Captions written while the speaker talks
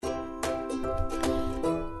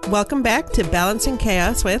Welcome back to Balancing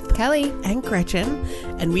Chaos with Kelly and Gretchen.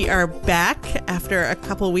 And we are back after a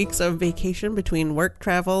couple weeks of vacation between work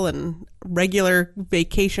travel and regular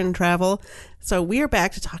vacation travel. So we are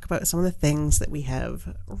back to talk about some of the things that we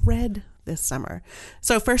have read this summer.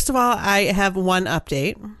 So first of all, I have one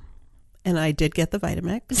update. And I did get the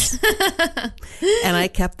Vitamix. And I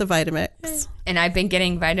kept the Vitamix. And I've been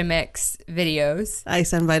getting Vitamix videos. I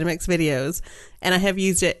send Vitamix videos. And I have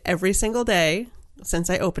used it every single day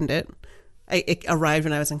since I opened it. It arrived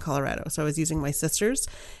when I was in Colorado. So I was using my sister's.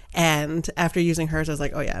 And after using hers, I was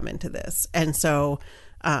like, oh yeah, I'm into this. And so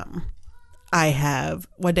I have,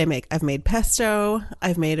 what did I make? I've made pesto.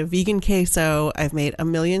 I've made a vegan queso. I've made a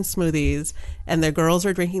million smoothies. And the girls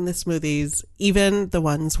are drinking the smoothies, even the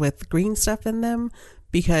ones with green stuff in them,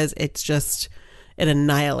 because it's just, it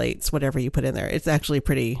annihilates whatever you put in there. It's actually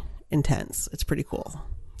pretty intense. It's pretty cool.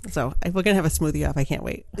 So we're going to have a smoothie off. I can't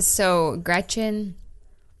wait. So Gretchen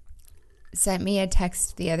sent me a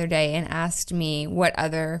text the other day and asked me what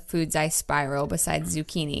other foods I spiral besides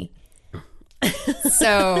zucchini.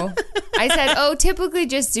 So I said, oh, typically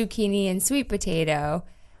just zucchini and sweet potato.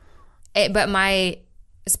 But my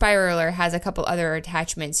spiraler has a couple other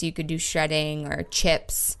attachments. You could do shredding or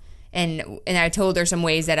chips. And I told her some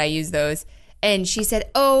ways that I use those. And she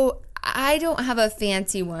said, oh, I don't have a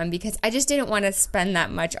fancy one because I just didn't want to spend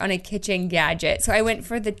that much on a kitchen gadget. So I went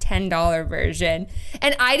for the $10 version.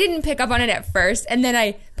 And I didn't pick up on it at first. And then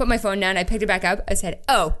I put my phone down. I picked it back up. I said,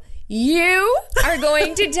 oh, you are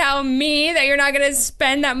going to tell me that you're not going to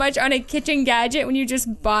spend that much on a kitchen gadget when you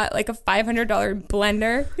just bought like a $500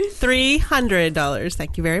 blender? $300.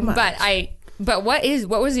 Thank you very much. But what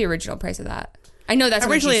was the original price of that? I know that's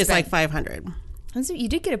originally it's like $500. You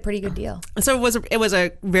did get a pretty good deal. So it was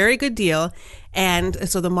a very good deal. And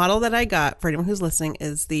so the model that I got, for anyone who's listening,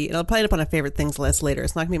 is it'll probably end up on a favorite things list later.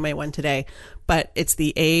 It's not going to be my one today, but it's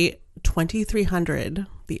the A2300,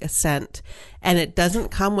 the Ascent. And it doesn't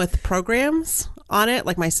come with programs on it.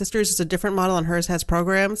 Like my sister's is a different model and hers has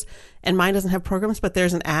programs. And mine doesn't have programs, but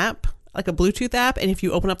there's an app, like a Bluetooth app. And if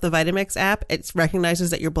you open up the Vitamix app, it recognizes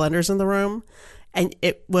that your blender's in the room. And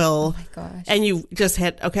it will, oh my gosh. And you just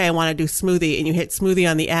hit, okay, I want to do smoothie. And you hit smoothie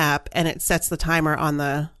on the app and it sets the timer on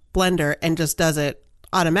the blender and just does it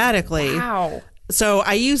automatically. Wow. So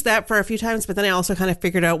I used that for a few times, but then I also kind of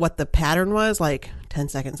figured out what the pattern was, like 10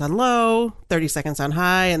 seconds on low, 30 seconds on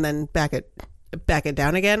high, and then back it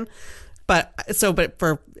down again. But it's sort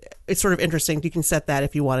of interesting. You can set that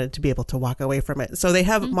if you wanted to be able to walk away from it. So they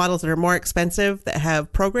have models that are more expensive that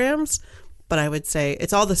have programs. But I would say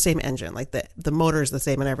it's all the same engine, like the motor is the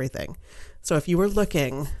same and everything. So if you were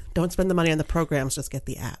looking, don't spend the money on the programs, just get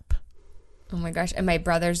the app. Oh my gosh. And my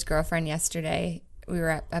brother's girlfriend yesterday, we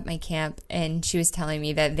were at my camp and she was telling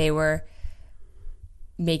me that they were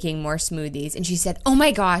making more smoothies. And she said, oh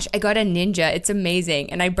my gosh, I got a Ninja. It's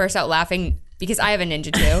amazing. And I burst out laughing because I have a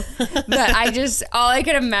Ninja too. But all I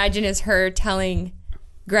could imagine is her telling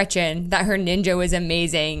Gretchen that her Ninja was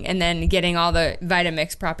amazing and then getting all the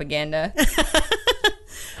Vitamix propaganda.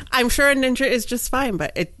 I'm sure a Ninja is just fine,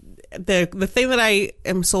 but the thing that I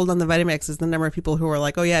am sold on the Vitamix is the number of people who are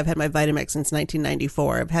like, oh yeah, I've had my Vitamix since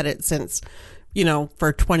 1994. I've had it since,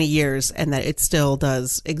 for 20 years, and that it still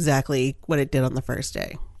does exactly what it did on the first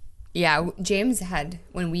day. Yeah, James had,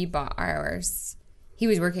 when we bought ours, he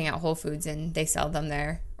was working at Whole Foods and they sell them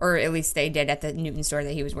there. Or at least they did at the Newton store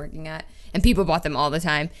that he was working at. And people bought them all the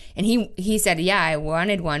time. And he said, yeah, I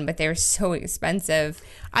wanted one, but they were so expensive.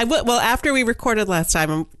 Well, after we recorded last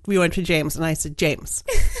time, we went to James and I said, James,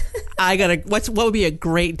 what would be a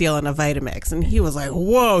great deal on a Vitamix? And he was like,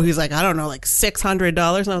 whoa. He's like, I don't know, like $600.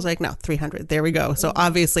 And I was like, no, $300. There we go. So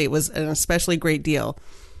obviously it was an especially great deal.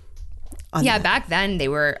 Back then they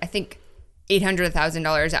were, I think, $800,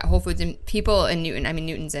 $1,000 at Whole Foods. And people in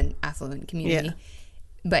Newton's an affluent community. Yeah.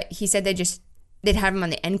 But he said they'd have them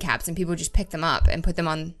on the end caps and people just pick them up and put them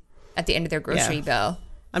on at the end of their grocery bill.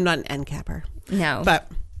 I'm not an end capper. No.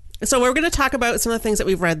 But so we're going to talk about some of the things that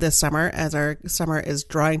we've read this summer as our summer is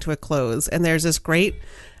drawing to a close. And there's this great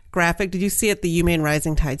graphic. Did you see it? The UMaine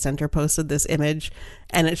Rising Tide Center posted this image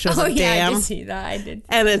and it shows a dam. Yeah, I did see that. I did.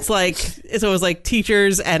 And it's like, so it was like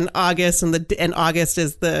teachers and August and August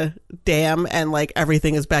is the dam and like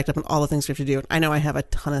everything is backed up and all the things we have to do. I know I have a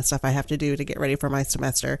ton of stuff I have to do to get ready for my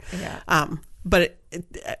semester. Yeah. But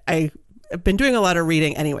I've been doing a lot of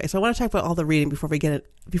reading anyway. So I want to talk about all the reading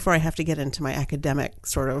before I have to get into my academic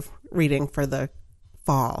sort of reading for the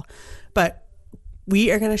fall. But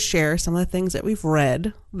we are going to share some of the things that we've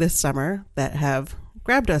read this summer that have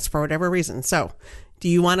grabbed us for whatever reason. So do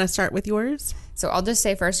you want to start with yours? So I'll just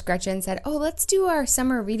say first, Gretchen said, oh, let's do our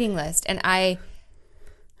summer reading list. And I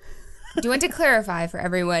do want to clarify for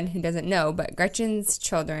everyone who doesn't know, but Gretchen's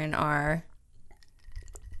children are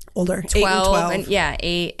older, 12 8 and 12. and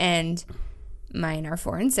 8, and mine are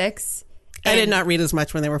 4 and 6. I did not read as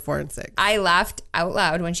much when they were 4 and 6. I laughed out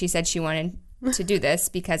loud when she said she wanted to do this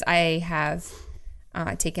because I have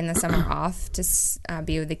taken the summer off to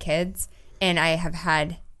be with the kids, and I have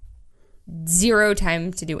had zero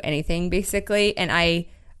time to do anything basically. And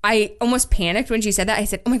I almost panicked when she said that. I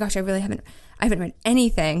said, "Oh my gosh, I haven't read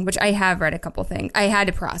anything," which I have read a couple things. I had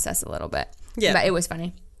to process a little bit, but it was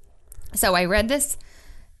funny. So I read this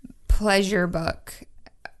pleasure book.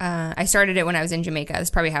 I started it when I was in Jamaica. That's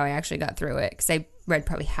probably how I actually got through it, because I read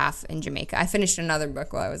probably half in Jamaica. I finished another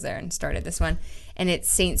book while I was there and started this one. And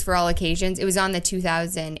it's Saints for All Occasions. It was on the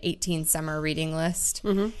 2018 summer reading list.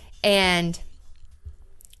 Mm-hmm. And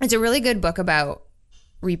it's a really good book about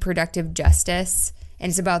reproductive justice. And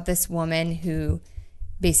it's about this woman who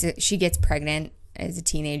basically, she gets pregnant as a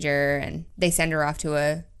teenager, and they send her off to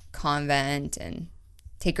a convent and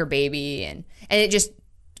take her baby. And it just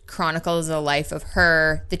chronicles the life of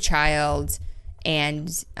her, the child, and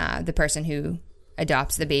the person who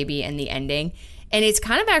adopts the baby, and the ending. And it's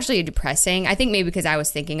kind of actually depressing. I think maybe because I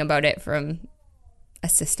was thinking about it from a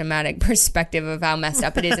systematic perspective of how messed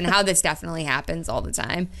up it is and how this definitely happens all the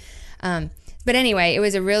time. But anyway,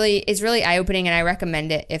 it's really eye-opening, and I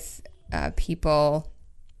recommend it if people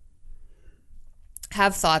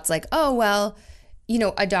have thoughts like, oh, well,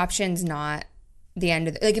 adoption's not the end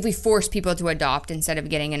of like, if we force people to adopt instead of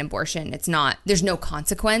getting an abortion, there's no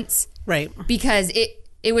consequence. Right. Because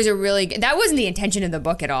it was that wasn't the intention of the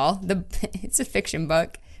book at all. It's a fiction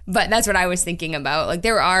book, but that's what I was thinking about. Like,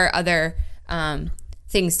 there are other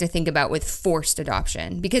things to think about with forced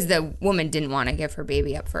adoption, because the woman didn't want to give her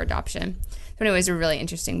baby up for adoption. But anyway, it was a really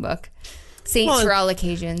interesting book. Saints for All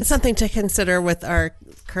Occasions. Something to consider with our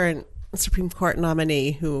current Supreme Court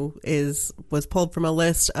nominee, who was pulled from a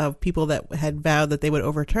list of people that had vowed that they would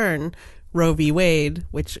overturn Roe v. Wade,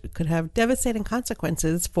 which could have devastating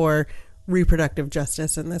consequences for reproductive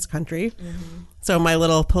justice in this country. Mm-hmm. So my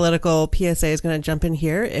little political PSA is going to jump in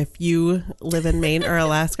here. If you live in Maine or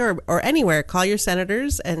Alaska or anywhere, call your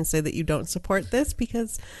senators and say that you don't support this,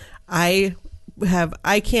 because I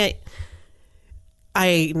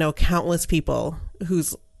know countless people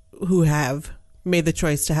who have made the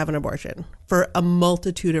choice to have an abortion for a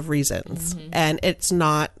multitude of reasons. Mm-hmm. And it's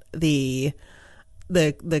not the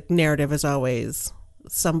narrative is always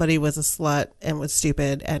somebody was a slut and was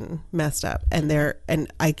stupid and messed up.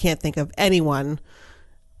 And I can't think of anyone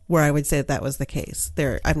where I would say that was the case.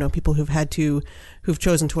 I've known people who've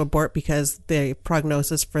chosen to abort because the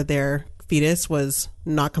prognosis for their fetus was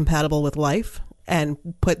not compatible with life and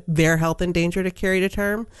put their health in danger to carry to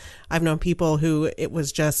term. I've known people who it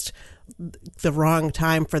was just the wrong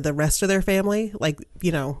time for the rest of their family, like,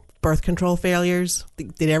 birth control failures,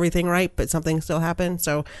 did everything right, but something still happened.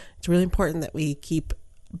 So it's really important that we keep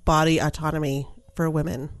body autonomy for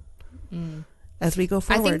women as we go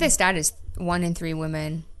forward. I think the stat is 1 in 3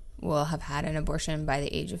 women will have had an abortion by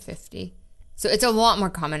the age of 50. So it's a lot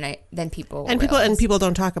more common than people realize. People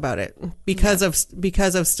don't talk about it because of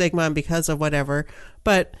stigma and because of whatever.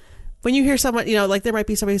 But when you hear someone, like, there might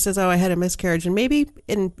be somebody who says, "Oh, I had a miscarriage," and maybe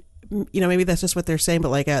maybe that's just what they're saying, but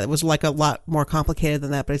like it was like a lot more complicated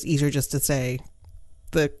than that. But it's easier just to say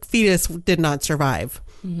the fetus did not survive.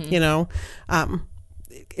 Mm-hmm.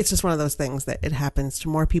 It's just one of those things that it happens to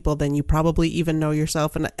more people than you probably even know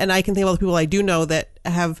yourself. And I can think about the people I do know that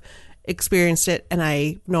have experienced it, and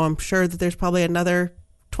I'm sure that there's probably another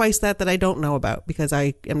twice that I don't know about, because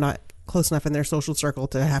I am not close enough in their social circle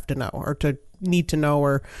to have to know, or to need to know,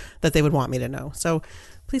 or that they would want me to know. So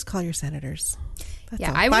please call your senators. That's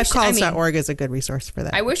all. 5calls.org is a good resource for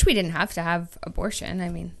that. I wish we didn't have to have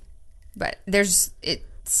abortion. But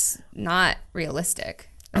it's not realistic.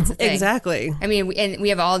 That's the thing. Exactly. We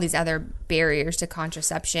have all these other barriers to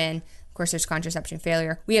contraception. Of course, there's contraception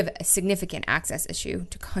failure. We have a significant access issue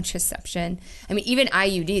to contraception. Even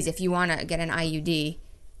IUDs, if you want to get an IUD,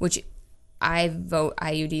 which I vote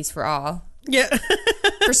IUDs for all. Yeah.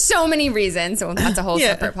 For so many reasons. So that's a whole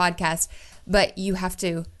separate podcast. But you have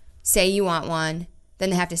to say you want one. Then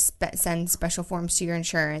they have to send special forms to your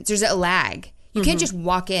insurance. There's a lag. You can't just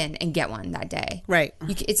walk in and get one that day. Right.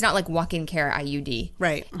 It's not like walk-in care IUD.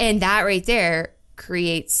 Right. And that right there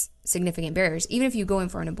creates significant barriers. Even if you go in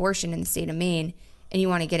for an abortion in the state of Maine and you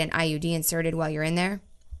want to get an IUD inserted while you're in there,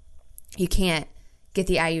 you can't get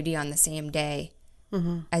the IUD on the same day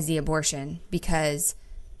as the abortion, because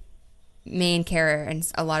Maine Care and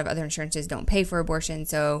a lot of other insurances don't pay for abortion.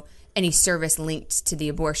 So any service linked to the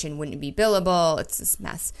abortion wouldn't be billable. It's this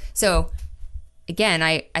mess. So again,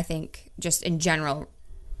 I think just in general,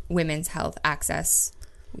 women's health access.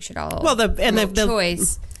 We should all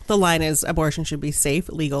choice. The line is abortion should be safe,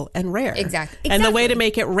 legal, and rare. Exactly. And the way to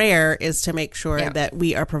make it rare is to make sure that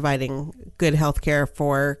we are providing good health care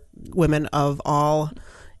for women of all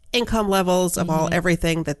income levels, of all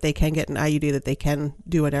everything, that they can get an IUD, that they can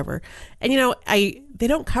do whatever. And, they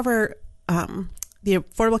don't cover, the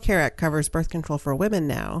Affordable Care Act covers birth control for women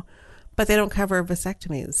now, but they don't cover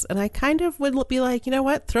vasectomies. And I kind of would be like, you know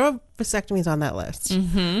what? Throw vasectomies on that list.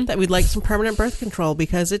 That we'd like some permanent birth control,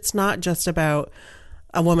 because it's not just about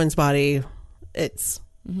a woman's body. It's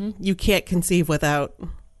you can't conceive without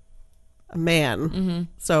a man.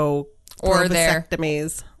 So or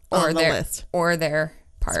vasectomies on the list. Or their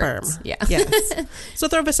parts. Sperm. Yeah. Yes. So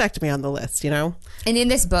throw vasectomy on the list, And in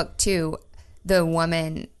this book too, the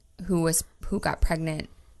woman who got pregnant,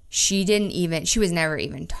 she was never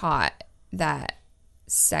even taught that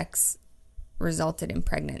sex resulted in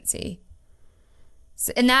pregnancy.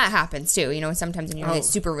 So, and that happens too, sometimes when you're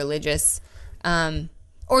super religious,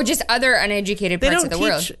 or just other uneducated parts of the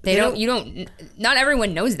world. Not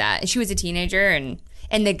everyone knows that. She was a teenager,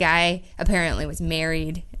 and the guy apparently was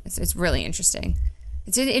married. So it's really interesting.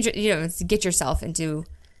 It's to get yourself into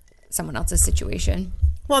someone else's situation.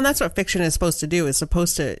 Well, and that's what fiction is supposed to do. It's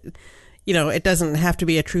supposed to, it doesn't have to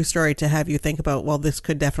be a true story to have you think about, well, this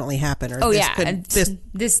could definitely happen. Or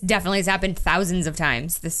this definitely has happened thousands of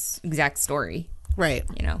times, this exact story. Right.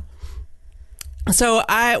 So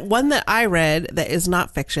one that I read that is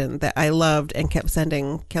not fiction that I loved and kept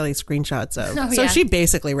sending Kelly screenshots of. So she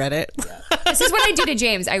basically read it. This is what I do to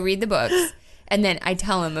James. I read the books and then I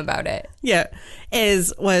tell him about it. Yeah.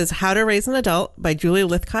 Was How to Raise an Adult by Julie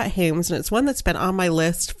Lythcott-Haims. And it's one that's been on my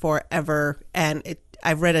list forever. And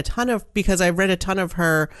I've read a ton of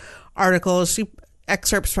her articles.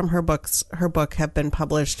 Excerpts from her book have been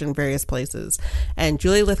published in various places. And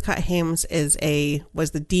Julie Lythcott-Haims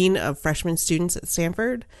was the dean of freshman students at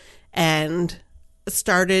Stanford, and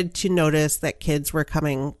started to notice that kids were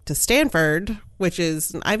coming to Stanford, which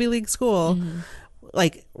is an Ivy League school,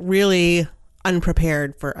 like really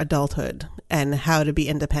unprepared for adulthood and how to be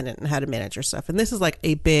independent and how to manage your stuff. And this is like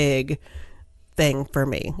a big thing for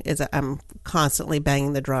me, is that I'm constantly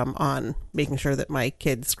banging the drum on making sure that my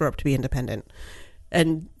kids grow up to be independent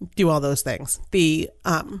and do all those things.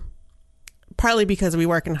 Partly because we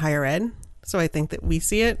work in higher ed, so I think that we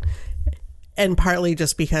see it, and partly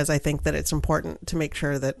just because I think that it's important to make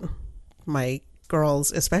sure that my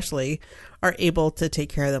girls especially are able to take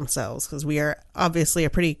care of themselves, because we are obviously a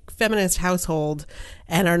pretty feminist household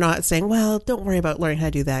and are not saying, well, don't worry about learning how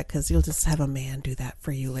to do that because you'll just have a man do that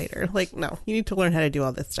for you later. Like, no, you need to learn how to do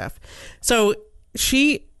all this stuff. So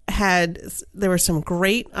there were some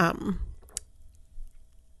great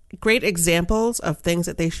examples of things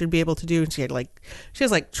that they should be able to do. And she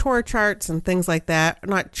has like chore charts and things like that.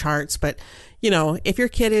 Not charts, but if your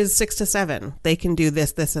kid is 6 to 7, they can do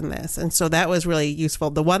this, this, and this. And so that was really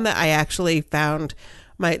useful. The one that I actually found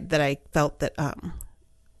that I felt that I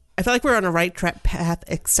felt like we were on a right path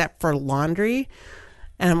except for laundry.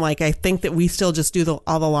 And I'm like, I think that we still just do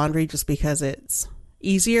all the laundry just because it's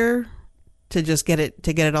easier to just get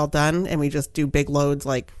it all done. And we just do big loads.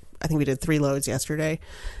 Like I think we did 3 loads yesterday.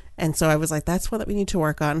 And so I was like, that's one that we need to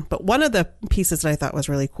work on. But one of the pieces that I thought was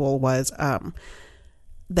really cool was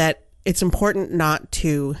that it's important not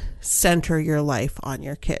to center your life on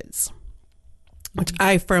your kids, which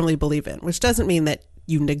I firmly believe in, which doesn't mean that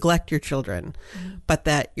you neglect your children, but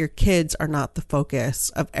that your kids are not the focus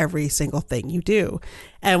of every single thing you do.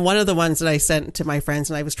 And one of the ones that I sent to my friends,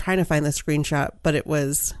 and I was trying to find the screenshot, but it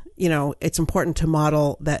was, it's important to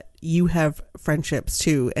model that you have friendships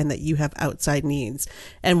too, and that you have outside needs.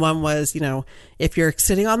 And one was, if you're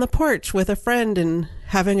sitting on the porch with a friend and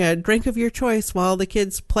having a drink of your choice while the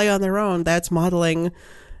kids play on their own, that's modeling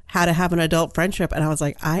how to have an adult friendship. And I was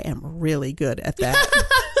like, I am really good at that.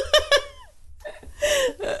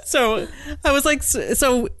 So I was like,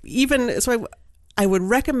 I would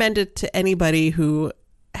recommend it to anybody who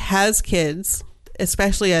has kids,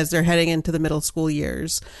 especially as they're heading into the middle school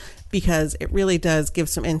years, because it really does give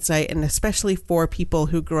some insight, and especially for people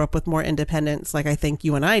who grew up with more independence, like I think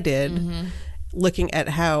you and I did, looking at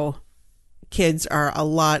how kids are a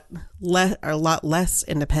lot less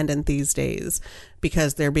independent these days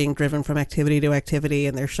because they're being driven from activity to activity,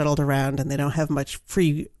 and they're shuttled around, and they don't have much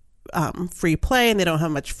free play, and they don't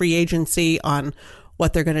have much free agency on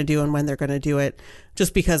what they're going to do and when they're going to do it,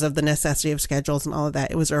 just because of the necessity of schedules and all of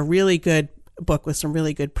that. It was a really good book with some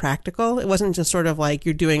really good practical. It wasn't just sort of like,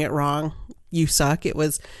 you're doing it wrong, you suck. It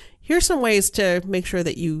was, here's some ways to make sure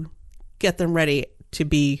that you get them ready to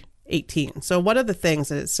be 18. So one of the things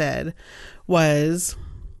that it said was,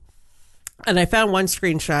 And I found one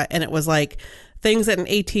screenshot, and it was like things that an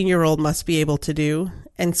 18-year-old must be able to do.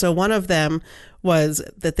 And so one of them was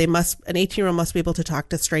that an 18-year-old must be able to talk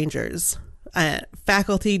to strangers,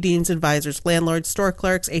 faculty, deans, advisors, landlords, store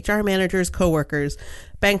clerks, HR managers, coworkers,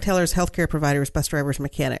 bank tellers, healthcare providers, bus drivers,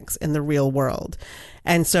 mechanics in the real world.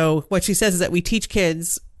 And so what she says is that we teach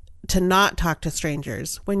kids to not talk to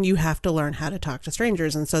strangers when you have to learn how to talk to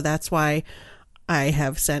strangers. And so that's why I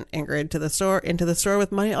have sent Ingrid into the store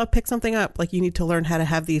with money. I'll pick something up. Like, you need to learn how to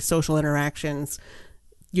have these social interactions.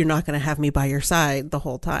 You're not going to have me by your side the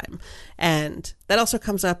whole time. And that also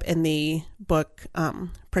comes up in the book,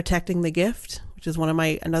 Protecting the Gift, which is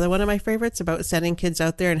another one of my favorites, about sending kids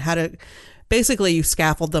out there and how to, basically you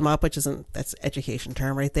scaffold them up, that's education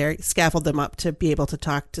term right there. Scaffold them up to be able to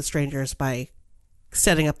talk to strangers by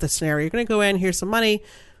setting up the scenario. You're going to go in, here's some money,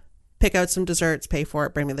 pick out some desserts, pay for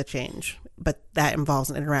it, bring me the change. But that involves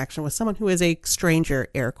an interaction with someone who is a stranger,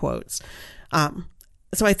 air quotes.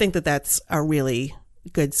 So I think that that's a really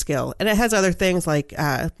good skill. And it has other things like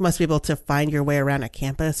must be able to find your way around a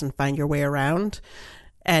campus and find your way around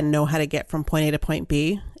and know how to get from point A to point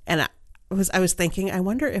B. And I was thinking, I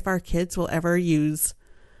wonder if our kids will ever use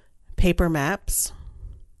paper maps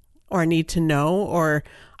or need to know or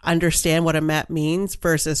understand what a map means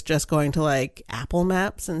versus just going to like Apple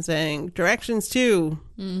Maps and saying directions to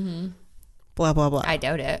blah, blah, blah. I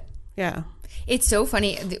doubt it. Yeah. It's so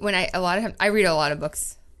funny when I read a lot of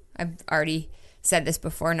books. I've already said this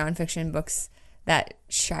before, nonfiction books that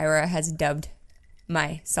Shira has dubbed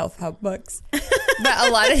my self-help books. But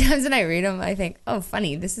a lot of times when I read them, I think, oh,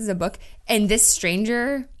 funny, this is a book. And this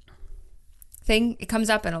stranger thing, it comes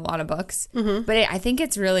up in a lot of books. But I think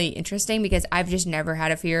it's really interesting because I've just never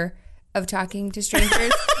had a fear of talking to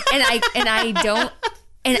strangers.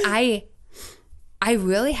 I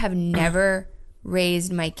really have never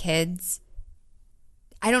raised my kids.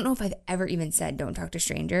 I don't know if I've ever even said don't talk to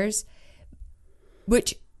strangers,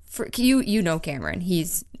 which for you know Cameron,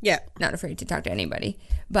 he's not afraid to talk to anybody.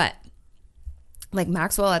 But like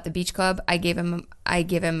Maxwell at the beach club, I give him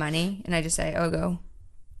money and I just say, oh, go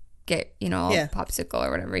get, a popsicle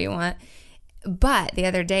or whatever you want. But the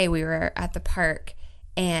other day we were at the park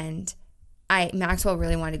and Maxwell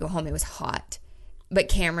really wanted to go home. It was hot. But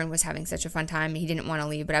Cameron was having such a fun time. He didn't want to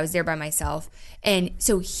leave, but I was there by myself. And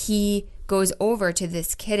so he goes over to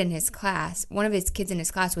this kid in his class. One of his kids in his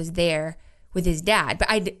class was there with his dad, but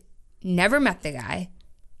I'd never met the guy.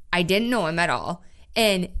 I didn't know him at all.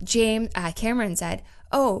 And Cameron said,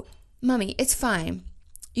 oh, Mommy, it's fine.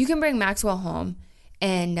 You can bring Maxwell home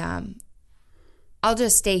and I'll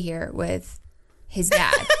just stay here with his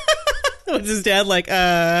dad. Was his dad like,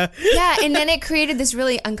 Yeah, and then it created this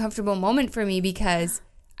really uncomfortable moment for me because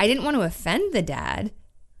I didn't want to offend the dad,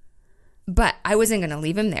 but I wasn't going to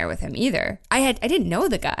leave him there with him either. I didn't know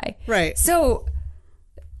the guy. Right. So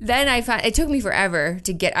then I found it took me forever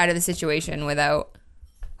to get out of the situation without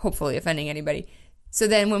hopefully offending anybody. So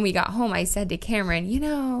then when we got home, I said to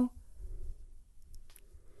Cameron,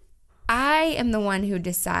 I am the one who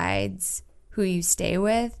decides who you stay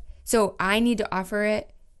with. So I need to offer it.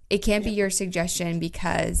 It can't be your suggestion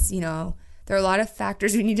because, there are a lot of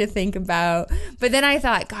factors we need to think about. But then I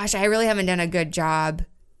thought, gosh, I really haven't done a good job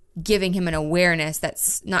giving him an awareness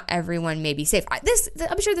that not everyone may be safe.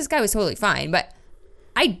 I'm sure this guy was totally fine, but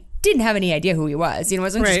I didn't have any idea who he was. I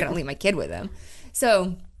wasn't just going to leave my kid with him.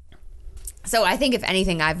 So I think if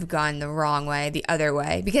anything, I've gone the wrong way, the other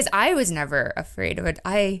way, because I was never afraid of it.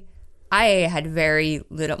 I had very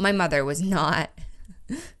little. My mother was not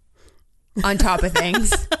on top of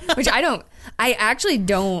things, which I actually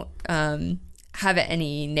don't have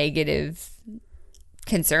any negative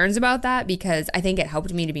concerns about that because I think it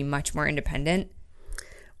helped me to be much more independent.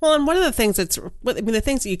 Well, and one of the things the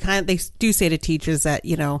things that they do say to teachers that,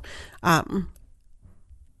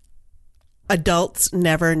 adults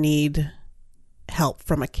never need help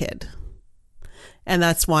from a kid. And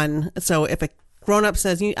that's one. So if a grown-up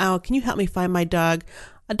says, can you help me find my dog?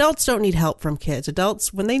 Adults don't need help from kids.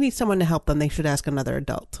 Adults, when they need someone to help them, they should ask another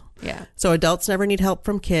adult. Yeah. So adults never need help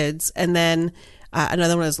from kids. And then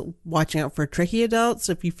another one is watching out for tricky adults.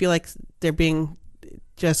 If you feel like they're being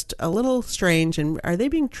just a little strange and are they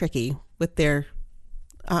being tricky with their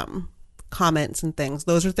comments and things,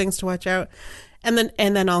 those are things to watch out. And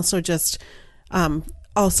then also just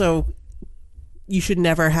you should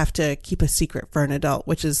never have to keep a secret for an adult,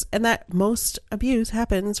 and that most abuse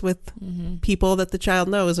happens with people that the child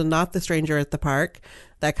knows and not the stranger at the park,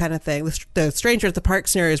 that kind of thing. The stranger at the park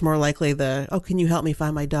scenario is more likely can you help me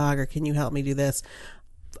find my dog or can you help me do this?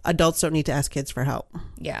 adults don't need to ask kids for help.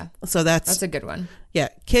 Yeah. So That's a good one. yeah,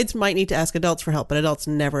 kids might need to ask adults for help, but adults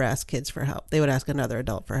never ask kids for help. They would ask another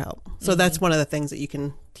adult for help. So that's one of the things that you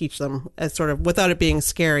can teach them as sort of without it being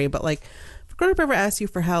scary. But like, if a grown up ever asks you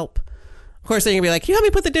for help, of course, then you're going to be like, can you help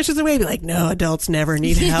me put the dishes away? Be like, no, adults never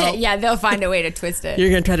need help. Yeah, they'll find a way to twist it. You're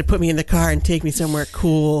going to try to put me in the car and take me somewhere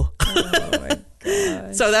cool. Oh my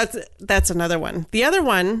gosh. So that's another one. The other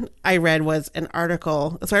one I read was an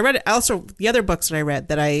article. So I read also the other books that I read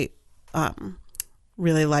that I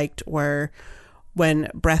really liked were When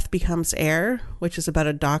Breath Becomes Air, which is about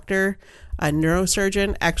a doctor, a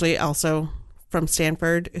neurosurgeon, actually also from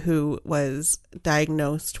Stanford, who was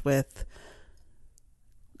diagnosed with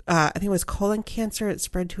I think it was colon cancer. It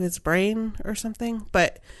spread to his brain or something,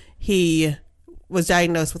 but he was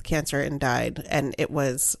diagnosed with cancer and died. And it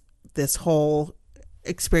was this whole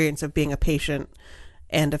experience of being a patient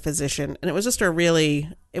and a physician. And it was just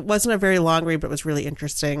it wasn't a very long read, but it was really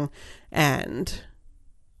interesting. And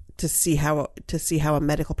to see how a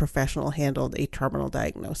medical professional handled a terminal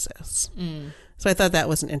diagnosis. So I thought that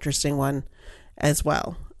was an interesting one as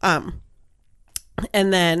well. And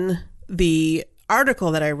then the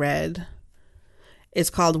article that I read is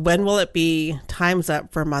called When Will It Be? Time's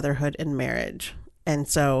Up for Motherhood and Marriage. And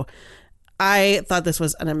so I thought this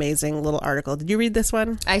was an amazing little article. Did you read this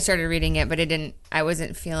one? I started reading it, but I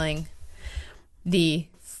wasn't feeling the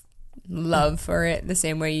love for it the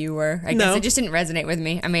same way you were. I guess it just didn't resonate with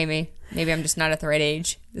me. Maybe I'm just not at the right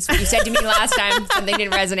age. This is what you said to me last time. Something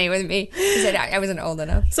didn't resonate with me. You said I wasn't old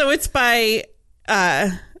enough. So it's by,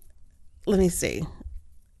 let me see.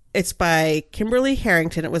 It's by Kimberly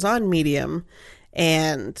Harrington. It was on Medium.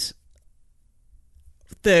 And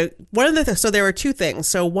so there were two things.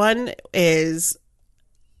 So one is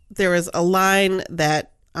there was a line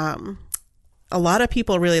that a lot of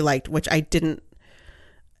people really liked, which I didn't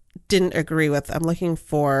agree with. I'm looking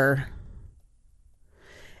for.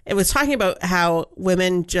 It was talking about how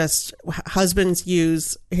husbands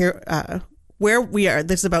use here where we are.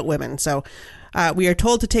 This is about women. So we are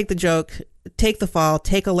told to take the joke, take the fall,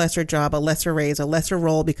 take a lesser job, a lesser raise, a lesser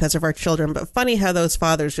role because of our children. But funny how those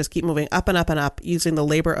fathers just keep moving up and up and up, using the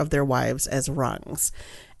labor of their wives as rungs.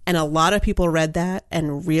 And a lot of people read that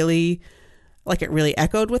and really, it really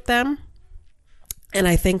echoed with them. And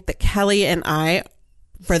I think that Kelly and I,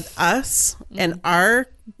 for us and our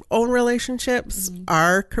own relationships,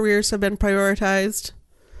 our careers have been prioritized.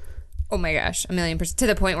 Oh my gosh, 1,000,000%, to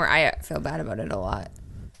the point where I feel bad about it a lot.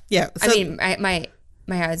 Yeah. So, I mean,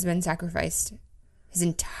 my husband sacrificed his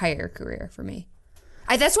entire career for me.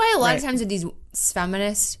 That's why a lot of times with these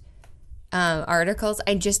feminist articles,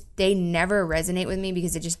 they never resonate with me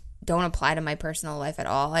because they just don't apply to my personal life at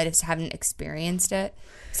all. I just haven't experienced it.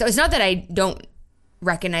 So it's not that I don't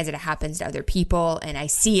recognize that it happens to other people and I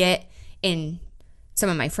see it in some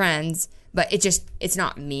of my friends, but it's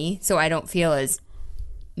not me. So I don't feel as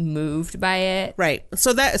moved by it. Right.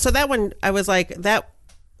 So that one, I was like, that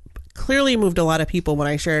clearly moved a lot of people when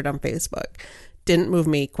I shared it on Facebook. Didn't move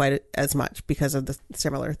me quite as much because of the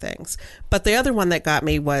similar things. But the other one that got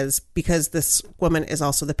me was because this woman is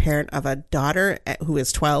also the parent of a daughter who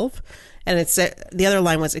is 12. And the other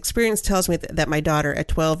line was, experience tells me that my daughter at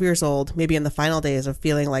 12 years old, maybe in the final days of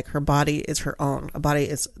feeling like her body is her own, a body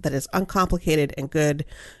that is uncomplicated and good,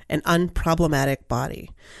 an unproblematic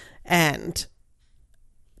body. And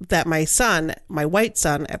that my son, my white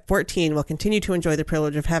son at 14, will continue to enjoy the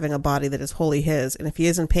privilege of having a body that is wholly his. And if he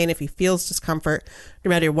is in pain, if he feels discomfort, no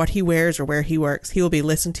matter what he wears or where he works, he will be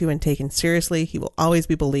listened to and taken seriously. He will always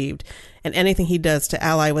be believed. And anything he does to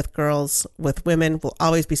ally with girls, with women, will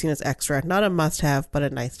always be seen as extra, not a must-have, but a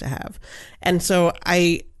nice-to-have. And so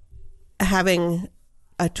having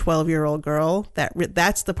a 12-year-old girl,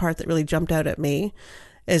 that's the part that really jumped out at me,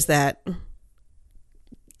 is that...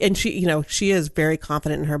 And she is very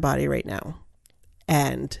confident in her body right now,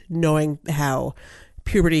 and knowing how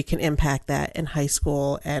puberty can impact that in high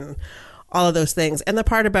school and all of those things. And the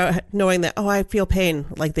part about knowing that, I feel pain,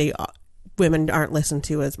 like women aren't listened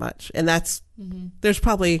to as much. And that's, there's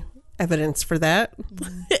probably evidence for that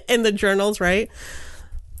in the journals, right?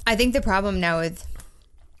 I think the problem now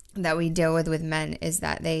that we deal with men is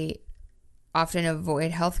that they often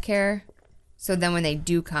avoid healthcare. So then when they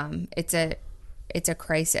do come, it's a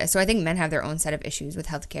crisis. So I think men have their own set of issues with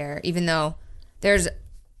healthcare, even though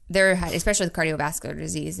especially with cardiovascular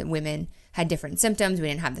disease, that women had different symptoms. We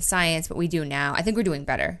didn't have the science, but we do now. I think we're doing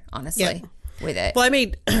better, honestly, with it. Well,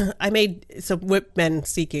 so with men not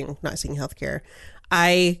seeking healthcare,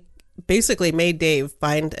 I basically made Dave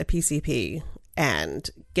find a PCP and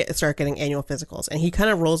start getting annual physicals. And he kind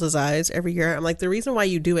of rolls his eyes every year. I'm like, the reason why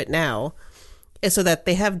you do it now is so that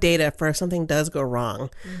they have data for if something does go wrong.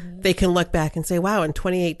 They can look back and say, wow, in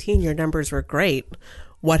 2018, your numbers were great.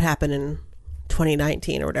 What happened in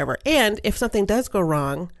 2019 or whatever? And if something does go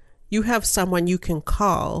wrong, you have someone you can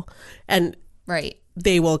call and Right.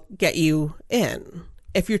 they will get you in.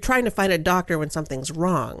 If you're trying to find a doctor when something's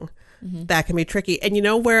wrong, that can be tricky. And you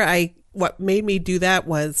know what made me do that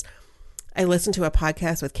was I listened to a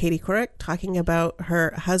podcast with Katie Couric talking about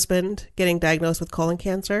her husband getting diagnosed with colon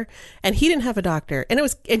cancer, and he didn't have a doctor. And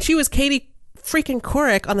she was Katie freaking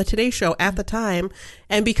Couric on the Today Show at the time.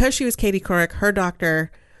 And because she was Katie Couric, her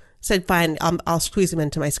doctor said, fine, I'll squeeze him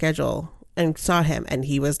into my schedule, and saw him. And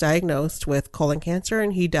he was diagnosed with colon cancer,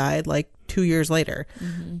 and he died like 2 years later.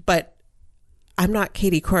 But I'm not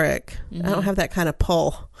Katie Couric. I don't have that kind of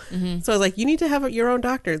pull. So I was like, you need to have your own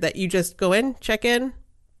doctor that you just go in, check in.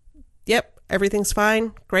 Yep, everything's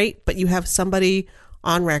fine. Great. But you have somebody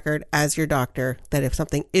on record as your doctor that if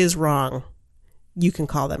something is wrong, you can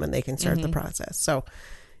call them and they can start the process. So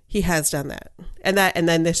he has done that. And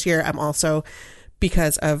then this year, I'm also,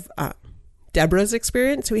 because of Deborah's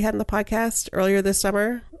experience we had in the podcast earlier this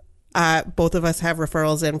summer, both of us have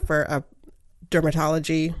referrals in for a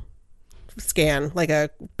dermatology scan, like a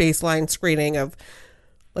baseline screening of,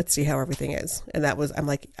 let's see how everything is. And I'm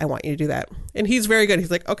like, I want you to do that. And he's very good. He's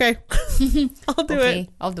like, okay, I'll do it.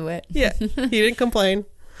 I'll do it. Yeah. He didn't complain.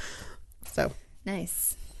 So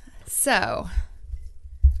Nice. So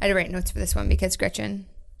I had to write notes for this one because Gretchen,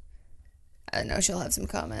 I know she'll have some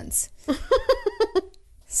comments.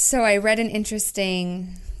 So I read an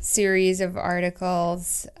interesting series of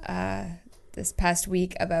articles this past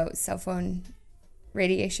week about cell phone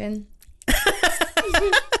radiation.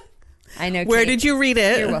 I know. Where Kate, did you read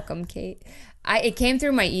it? You're welcome, Kate. It came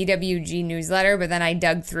through my EWG newsletter, but then I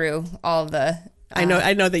dug through all the. I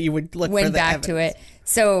know that you would look for the went back evidence. to it.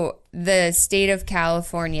 So the state of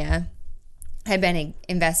California had been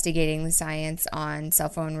investigating the science on cell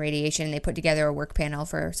phone radiation. They put together a work panel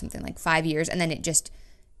for something like 5 years, and then it just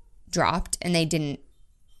dropped, and they didn't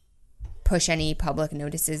push any public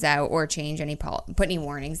notices out or change any put any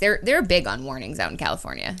warnings. They're big on warnings out in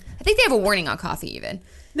California. I think they have a warning on coffee even.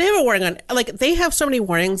 They have a warning on, like, they have so many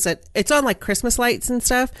warnings that it's on like Christmas lights and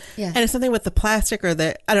stuff. Yeah. And it's something with the plastic or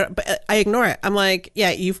but I ignore it. I'm like,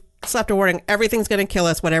 yeah, you've slapped a warning. Everything's going to kill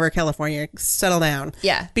us, whatever, California, settle down.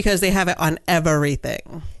 Yeah. Because they have it on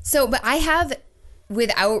everything. So, but I have,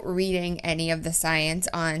 without reading any of the science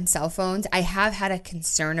on cell phones, I have had a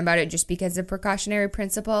concern about it just because of precautionary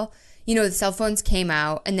principle. You know, the cell phones came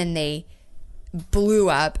out and then they blew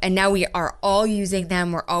up, and now we are all using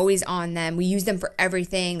them. We're always on them. We use them for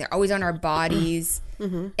everything. They're always on our bodies.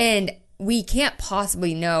 And we can't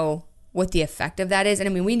possibly know what the effect of that is. And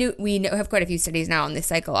I mean, we have quite a few studies now on the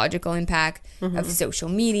psychological impact of social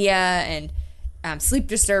media and sleep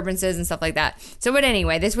disturbances and stuff like that. So, but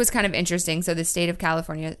anyway, this was kind of interesting. So the state of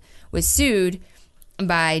California was sued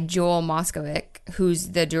by Joel Moskowitz,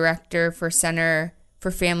 who's the director for Center for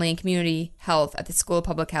Family and Community Health at the School of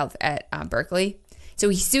Public Health at Berkeley. So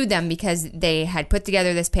he sued them because they had put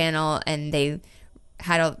together this panel and they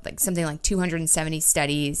had something like 270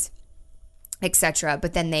 studies, etc.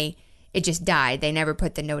 But then it just died. They never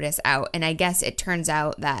put the notice out. And I guess it turns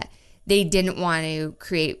out that they didn't want to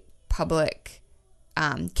create public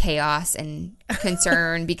chaos and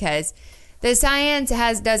concern because the science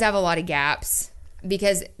does have a lot of gaps.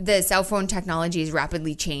 Because the cell phone technology has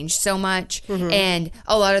rapidly changed so much, and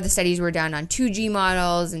a lot of the studies were done on 2G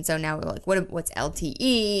models, and so now we're like, what's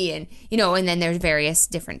LTE, and and then there's various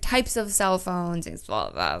different types of cell phones, and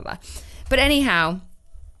blah blah blah. But anyhow,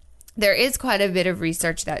 there is quite a bit of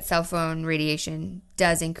research that cell phone radiation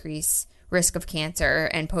does increase risk of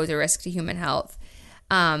cancer and pose a risk to human health.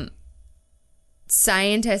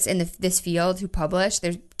 Scientists in this field who publish,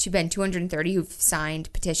 there's been 230 who've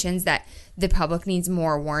signed petitions that the public needs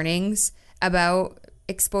more warnings about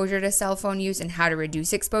exposure to cell phone use and how to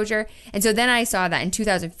reduce exposure. And so then I saw that in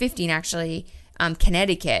 2015, actually,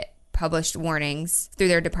 Connecticut published warnings through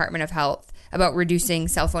their Department of Health about reducing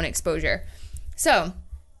cell phone exposure. So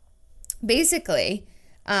basically,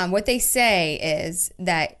 what they say is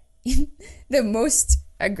that the most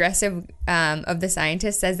aggressive of the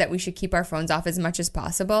scientists says that we should keep our phones off as much as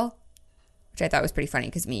possible, which I thought was pretty funny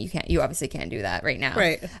because you obviously can't do that right now,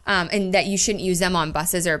 right? And that you shouldn't use them on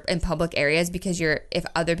buses or in public areas because if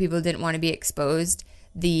other people didn't want to be exposed,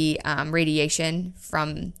 the radiation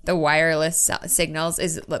from the wireless signals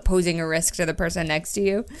is posing a risk to the person next to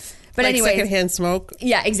you. But anyway, secondhand smoke.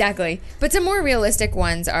 Yeah, exactly. But some more realistic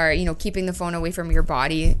ones are keeping the phone away from your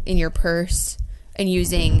body in your purse and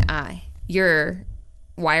using your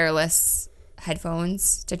wireless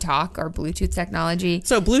headphones to talk or Bluetooth technology.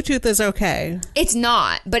 So Bluetooth is okay. It's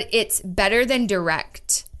not, but it's better than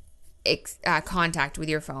direct contact with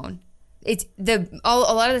your phone. A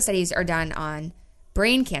lot of the studies are done on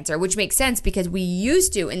brain cancer, which makes sense because we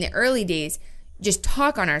used to, in the early days, just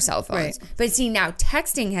talk on our cell phones. Right. But see, now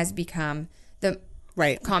texting has become the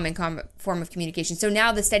common form of communication. So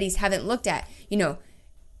now the studies haven't looked at,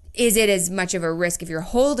 is it as much of a risk if you're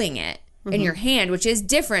holding it in your hand, which is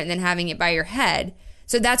different than having it by your head.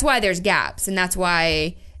 So that's why there's gaps, and that's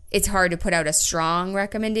why it's hard to put out a strong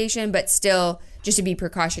recommendation, but still just to be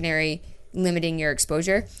precautionary, limiting your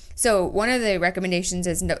exposure. So one of the recommendations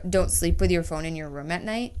is don't sleep with your phone in your room at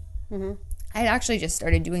night. I had actually just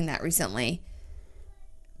started doing that recently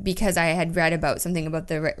because I had read about something about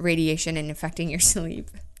the radiation and affecting your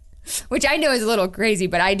sleep, which I know is a little crazy,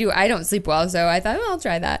 but I don't sleep well, so I thought, I'll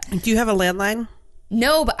try that. Do you have a landline?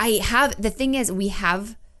 No, but the thing is, we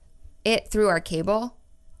have it through our cable.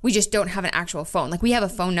 We just don't have an actual phone. Like, we have a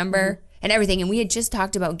phone number and everything, and we had just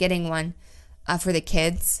talked about getting one for the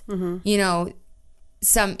kids.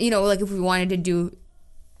 Like if we wanted to do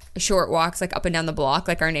short walks, like up and down the block,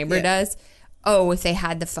 like our neighbor does. Oh, if they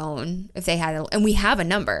had the phone, and we have a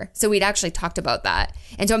number. So we'd actually talked about that.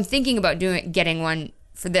 And so I'm thinking about getting one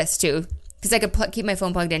for this too, because I could keep my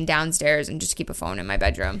phone plugged in downstairs and just keep a phone in my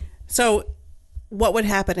bedroom. So what would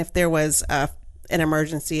happen if there was an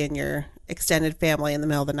emergency in your extended family in the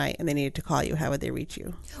middle of the night and they needed to call you? How would they reach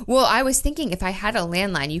you? Well, I was thinking if I had a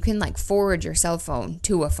landline, you can like forward your cell phone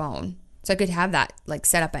to a phone. So I could have that like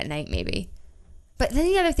set up at night maybe. But then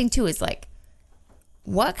the other thing too is like,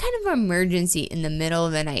 what kind of emergency in the middle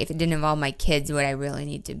of the night, if it didn't involve my kids, would I really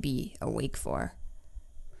need to be awake for?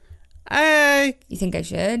 You think I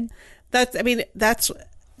should? That's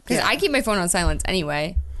because I keep my phone on silence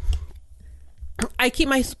anyway. I keep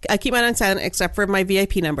mine on silent except for my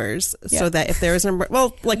VIP numbers, so that if there is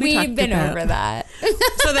we've been over that,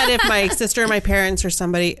 so that if my sister or my parents or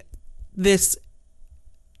somebody, this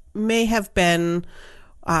may have been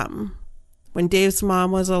when Dave's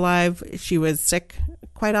mom was alive, she was sick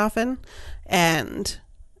quite often, and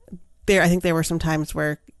I think there were some times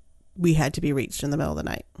where we had to be reached in the middle of the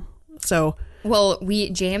night. So,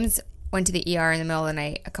 James went to the ER in the middle of the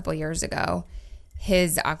night a couple years ago.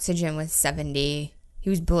 His oxygen was 70. He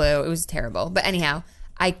was blue. It was terrible. But anyhow,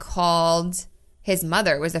 I called his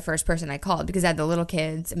mother. Was the first person I called because I had the little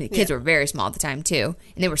kids. I mean, the kids were very small at the time too,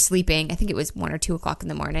 and they were sleeping. I think it was 1 or 2 o'clock in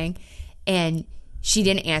the morning, and she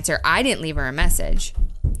didn't answer. I didn't leave her a message.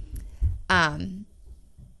 But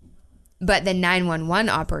the 911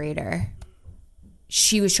 operator,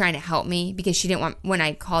 she was trying to help me because she didn't want, when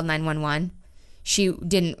I called 911,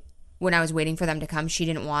 when I was waiting for them to come, she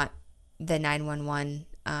didn't want the 911,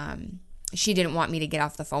 she didn't want me to get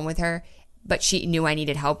off the phone with her, but she knew I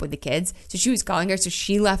needed help with the kids. So she was calling her. So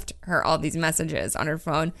she left her all these messages on her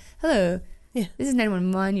phone. Hello. Yeah. This is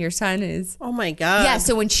 911. Your son is. Oh my God. Yeah.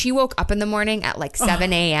 So when she woke up in the morning at like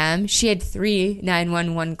 7 a.m., she had 3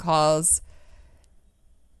 911 calls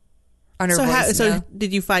on her voicemail. So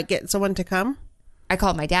did you get someone to come? I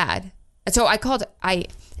called my dad. So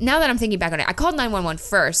now that I'm thinking back on it, I called 911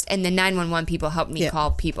 first, and the 911 people helped me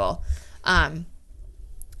call people.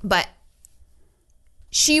 But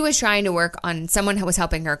she was trying to work on, someone was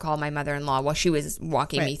helping her call my mother-in-law while she was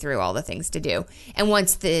walking me through all the things to do. And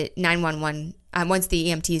once the 911, once the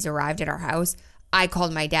EMTs arrived at our house, I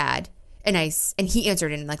called my dad, and he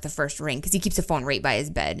answered in like the first ring because he keeps the phone right by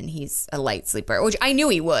his bed, and he's a light sleeper, which I knew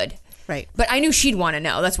he would. Right. But I knew she'd want to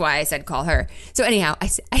know. That's why I said call her. So anyhow, I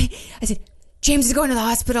said, James is going to the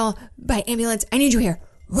hospital by ambulance. I need you here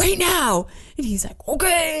right now. And he's like,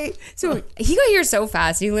 okay. So he got here so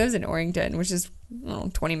fast. He lives in Orrington, which is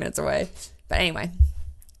 20 minutes away. But anyway,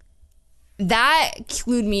 that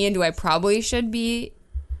clued me into I probably should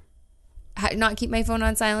not keep my phone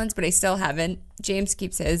on silence, but I still haven't. James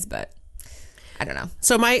keeps his, but I don't know.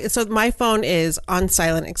 So my phone is on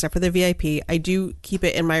silent except for the VIP. I do keep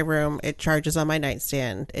it in my room. It charges on my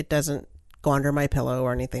nightstand. It doesn't go under my pillow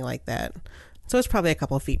or anything like that. So it's probably a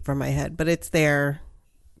couple of feet from my head, but it's there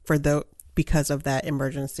because of that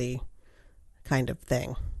emergency kind of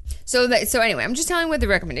thing. So anyway, I'm just telling what the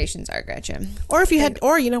recommendations are, Gretchen. Or if you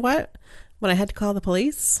you know what? When I had to call the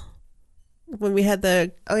police, when we had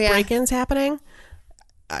the break-ins happening,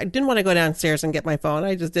 I didn't want to go downstairs and get my phone.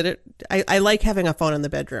 I just did it. I like having a phone in the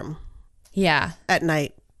bedroom. Yeah. At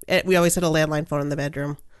night. We always had a landline phone in the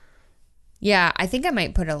bedroom. Yeah, I think I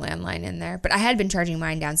might put a landline in there. But I had been charging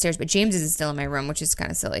mine downstairs, but James's is still in my room, which is kind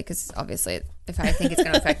of silly because obviously if I think it's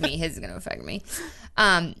going to affect me, his is going to affect me.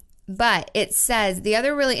 But it says, the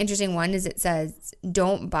other really interesting one is it says,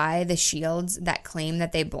 don't buy the shields that claim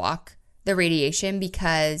that they block the radiation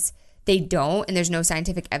because they don't, and there's no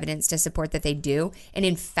scientific evidence to support that they do. And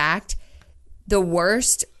in fact, the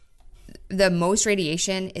most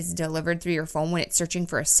radiation is delivered through your phone when it's searching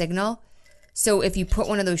for a signal. So if you put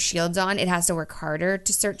one of those shields on, it has to work harder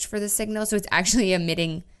to search for the signal. So it's actually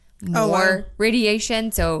emitting more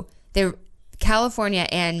radiation. So California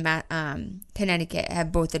and Connecticut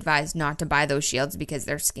have both advised not to buy those shields because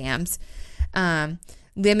they're scams.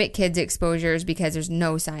 Limit kids' exposures because there's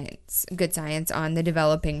no good science on the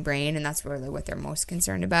developing brain, and that's really what they're most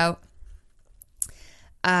concerned about.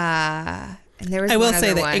 And there was I will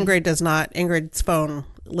say that Ingrid's phone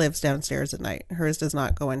lives downstairs at night. Hers does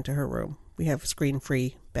not go into her room. We have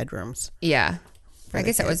screen-free bedrooms. Yeah. I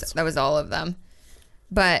guess that was all of them.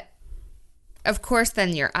 But of course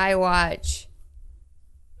then your iWatch.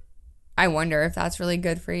 I wonder if that's really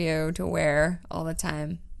good for you to wear all the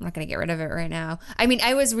time. I'm not going to get rid of it right now. I mean,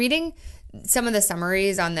 I was reading some of the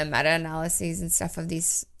summaries on the meta-analyses and stuff of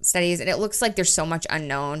these studies, and it looks like there's so much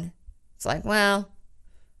unknown. It's like, well,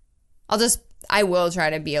 I will try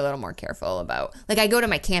to be a little more careful about, like, I go to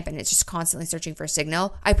my camp and it's just constantly searching for a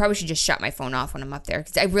signal. I probably should just shut my phone off when I'm up there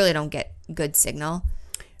because I really don't get good signal.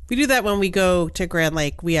 We do that when we go to Grand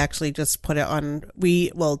Lake. We actually just put it on.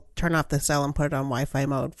 We will turn off the cell and put it on Wi-Fi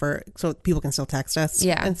mode so people can still text us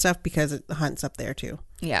and stuff because it hunts up there too.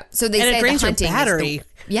 Yeah. So they say it drains the hunting your battery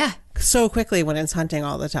so quickly when it's hunting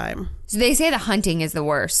all the time. So they say the hunting is the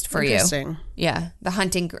worst for you. Interesting. Yeah. The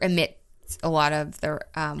hunting emits a lot of the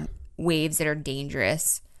waves that are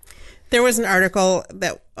dangerous. There was an article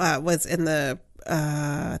that was in the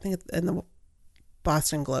I think it's in the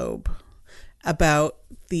Boston Globe about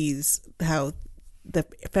how the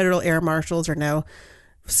federal air marshals are now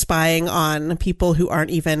spying on people who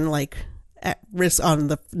aren't even like at risk on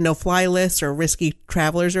the no-fly list or risky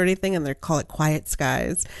travelers or anything, and they call it quiet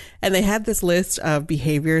skies. And they had this list of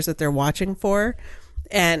behaviors that they're watching for,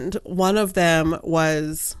 and one of them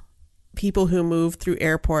was people who move through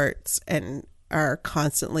airports and are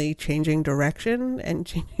constantly changing direction and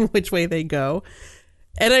changing which way they go.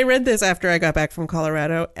 And I read this after I got back from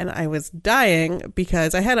Colorado, and I was dying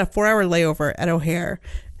because I had a 4-hour layover at O'Hare,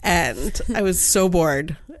 and I was so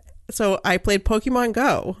bored. So I played Pokemon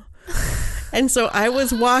Go. And so I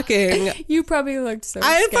was walking. You probably looked so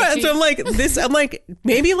sketchy. So I'm like,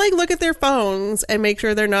 maybe like look at their phones and make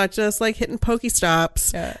sure they're not just like hitting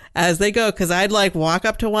Pokestops as they go. Cause I'd like walk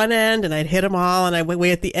up to one end and I'd hit them all, and I'd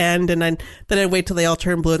wait at the end, and then I'd wait till they all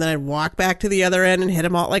turn blue, and then I'd walk back to the other end and hit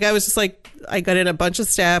them all. Like I was just like, I got in a bunch of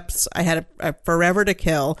steps. I had a forever to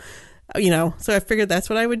kill, so I figured that's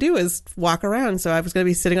what I would do is walk around. So I was going to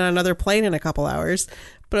be sitting on another plane in a couple hours,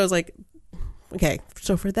 but I was like, okay,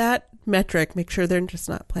 so for that metric, make sure they're just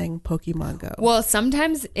not playing Pokemon Go. Well,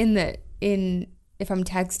 sometimes if I'm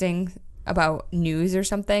texting about news or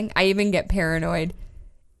something, I even get paranoid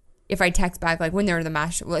if I text back, like when there were the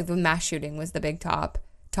mass shooting was the big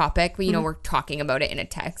topic, but we're talking about it in a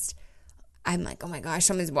text. I'm like, oh my gosh,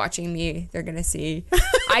 someone's watching me. They're gonna see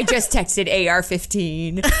I just texted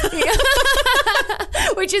AR-15,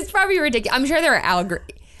 which is probably ridiculous. I'm sure there are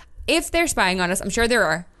if they're spying on us, I'm sure there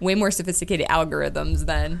are way more sophisticated algorithms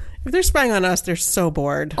than. If they're spying on us, they're so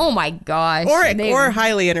bored. Oh my gosh. Or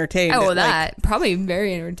highly entertained. Oh, probably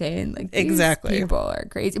very entertained. Like, exactly. People are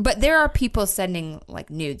crazy. But there are people sending like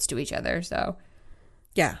nudes to each other, so.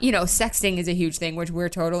 Yeah. Sexting is a huge thing, which we're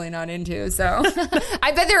totally not into. So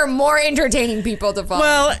I bet there are more entertaining people to follow.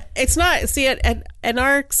 Well, it's not. See, in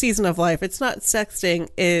our season of life, it's not sexting.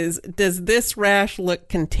 Does this rash look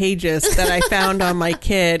contagious that I found on my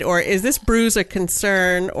kid? Or is this bruise a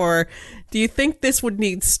concern? Or do you think this would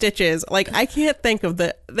need stitches? Like, I can't think of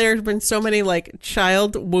there's been so many like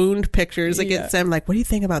child wound pictures that get sent. Like, what do you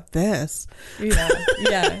think about this?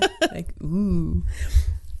 Yeah. Like, ooh.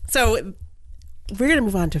 So we're going to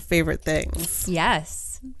move on to favorite things.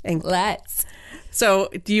 Yes. And let's. So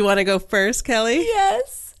do you want to go first, Kelly?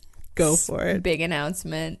 Yes. Go for it. Big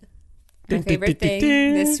announcement. My favorite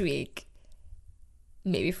thing this week,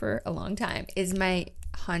 maybe for a long time, is my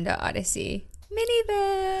Honda Odyssey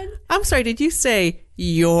minivan. I'm sorry, did you say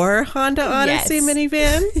your Honda Odyssey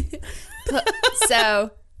minivan?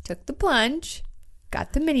 So, took the plunge,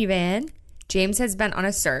 got the minivan. James has been on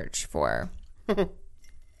a search for...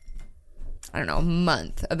 I don't know, a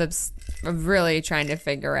month of really trying to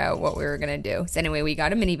figure out what we were going to do. So anyway, we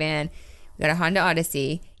got a minivan. We got a Honda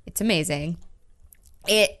Odyssey. It's amazing.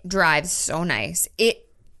 It drives so nice. It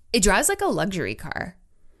drives like a luxury car.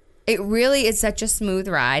 It really is such a smooth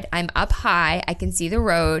ride. I'm up high. I can see the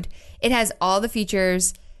road. It has all the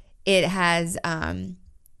features. It has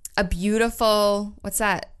a beautiful, what's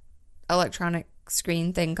that electronic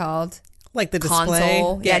screen thing called? Like the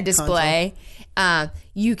console, display? display.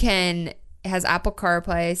 You can, it has Apple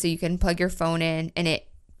CarPlay, so you can plug your phone in and it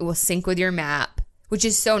will sync with your map, which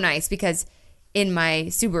is so nice because in my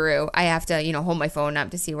Subaru, I have to, hold my phone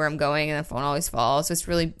up to see where I'm going, and the phone always falls. So it's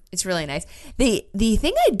really nice. The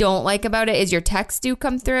thing I don't like about it is your texts do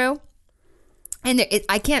come through, and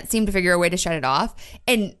I can't seem to figure a way to shut it off.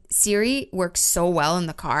 And Siri works so well in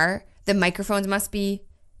the car. The microphones must be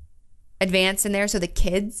advanced in there, so the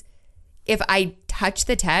kids, if I touch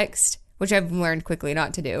the text, which I've learned quickly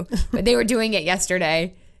not to do, but they were doing it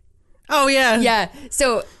yesterday. Oh, yeah. Yeah.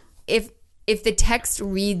 So if the text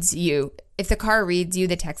reads you, if the car reads you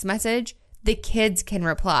the text message, the kids can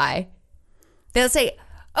reply. They'll say,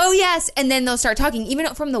 oh, yes. And then they'll start talking,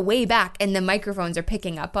 even from the way back, and the microphones are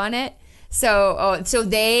picking up on it. So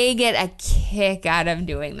they get a kick out of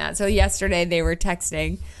doing that. So yesterday they were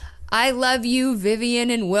texting, I love you, Vivian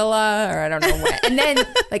and Willa, or I don't know what. And then,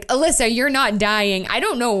 like, Alyssa, you're not dying. I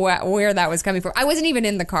don't know where that was coming from. I wasn't even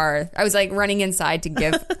in the car. I was, like, running inside to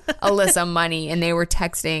give Alyssa money, and they were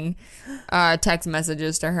texting text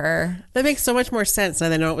messages to her. That makes so much more sense now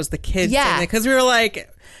they know it was the kids. Yeah. Because we were like...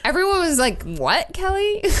 Everyone was like, what,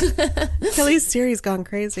 Kelly? Kelly's Siri's gone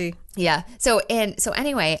crazy. Yeah. So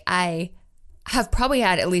anyway, I have probably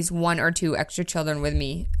had at least one or two extra children with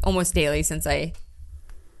me almost daily since I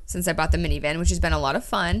bought the minivan, which has been a lot of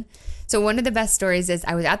fun. So one of the best stories is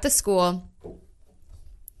I was at the school.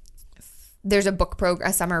 There's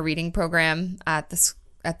a summer reading program at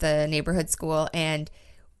the neighborhood school, and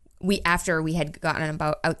after we had gotten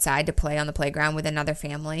outside to play on the playground with another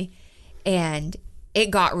family, and it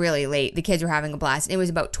got really late. The kids were having a blast. It was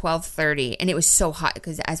about 12:30, and it was so hot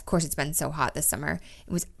because, of course, it's been so hot this summer.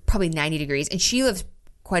 It was probably 90 degrees, and she lives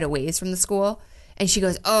quite a ways from the school. And she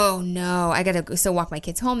goes, oh, no, I got to still walk my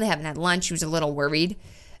kids home. They haven't had lunch. She was a little worried.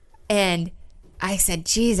 And I said,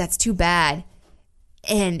 geez, that's too bad.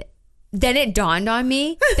 And then it dawned on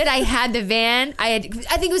me that I had the van. I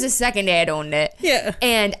think it was the second day I'd owned it. Yeah.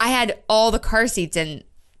 And I had all the car seats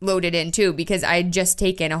loaded in, too, because I'd just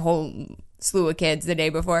taken a whole slew of kids the day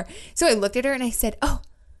before. So I looked at her and I said, oh,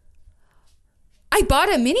 I bought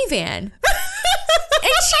a minivan.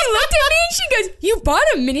 And she looked at me and she goes, you bought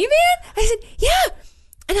a minivan? I said, yeah.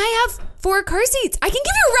 And I have 4 car seats. I can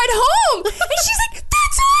give you a ride home. And she's like,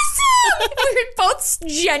 that's awesome. And we were both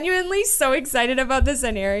genuinely so excited about the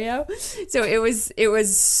scenario. So it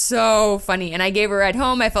was so funny. And I gave her a ride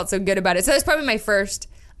home. I felt so good about it. So that's probably my first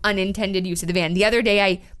unintended use of the van. The other day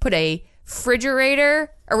I put a refrigerator,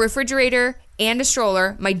 and a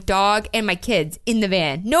stroller, my dog and my kids in the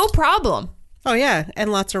van. No problem. Oh, yeah.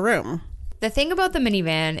 And lots of room. The thing about the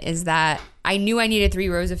minivan is that I knew I needed 3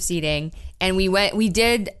 rows of seating, and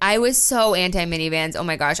I was so anti-minivans. Oh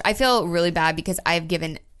my gosh. I feel really bad because I've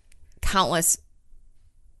given countless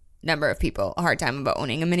number of people a hard time about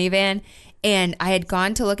owning a minivan, and I had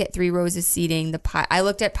gone to look at 3 rows of seating. I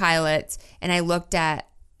looked at Pilots, and I looked at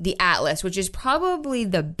the Atlas, which is probably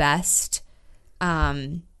the best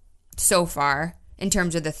so far in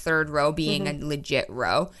terms of the 3rd row being a legit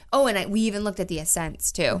row. Oh, and we even looked at the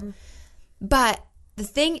Ascents too. Mm-hmm. But the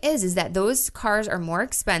thing is that those cars are more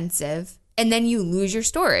expensive, and then you lose your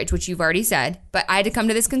storage, which you've already said. But I had to come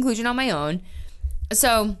to this conclusion on my own.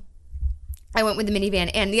 So I went with the minivan.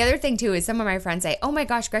 And the other thing, too, is some of my friends say, oh, my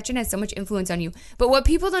gosh, Gretchen has so much influence on you. But what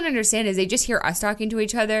people don't understand is they just hear us talking to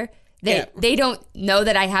each other. They don't know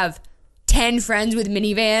that I have 10 friends with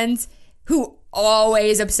minivans who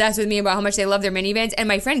always obsessed with me about how much they love their minivans. And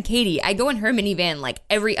my friend Katie, I go in her minivan like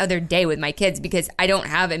every other day with my kids because I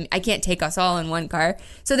can't take us all in one car.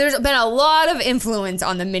 So there's been a lot of influence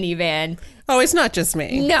on the minivan. Oh, it's not just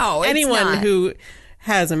me. No, anyone who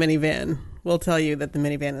has a minivan will tell you that the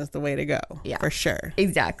minivan is the way to go. Yeah, for sure.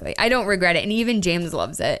 Exactly. I don't regret it. And even James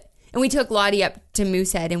loves it. And we took Lottie up to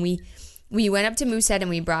Moosehead, and we went up to Moosehead, and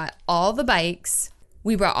we brought all the bikes.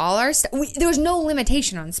 We brought all our stuff. There was no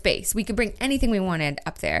limitation on space. We could bring anything we wanted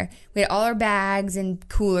up there. We had all our bags and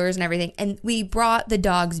coolers and everything. And we brought the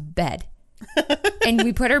dog's bed. And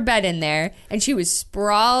we put her bed in there. And she was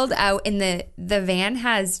sprawled out. And the van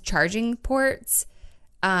has charging ports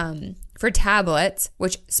for tablets.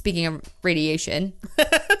 Which, speaking of radiation,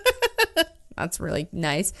 that's really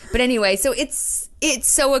nice. But anyway, so it's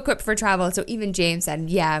so equipped for travel. So even James said,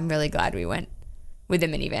 yeah, I'm really glad we went with the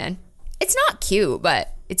minivan. It's not cute,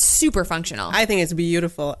 but it's super functional. I think it's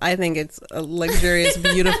beautiful. I think it's a luxurious,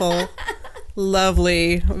 beautiful,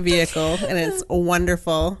 lovely vehicle, and it's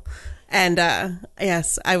wonderful. And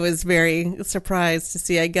yes, I was very surprised to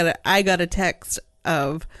see I got a text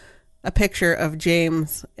of a picture of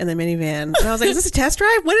James in the minivan. And I was like, is this a test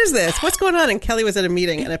drive? What is this? What's going on? And Kelly was at a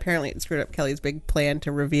meeting, and apparently it screwed up Kelly's big plan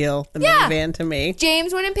to reveal the minivan to me.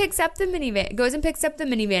 James went and picks up the minivan, goes and picks up the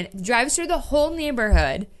minivan, drives through the whole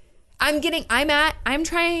neighborhood. I'm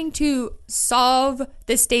trying to solve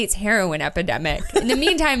the state's heroin epidemic. In the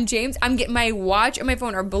meantime, James, I'm getting my watch and my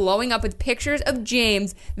phone are blowing up with pictures of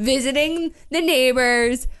James visiting the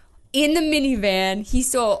neighbors in the minivan. He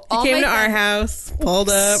stole all my He came to our house, pulled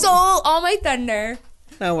up. Stole all my thunder.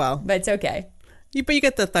 Oh, well. But it's okay. But you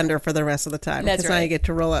get the thunder for the rest of the time. That's because right. now you get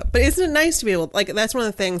to roll up. But isn't it nice to be able, like, that's one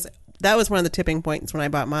of the things, that was one of the tipping points when I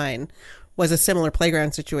bought mine, was a similar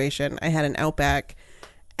playground situation. I had an Outback,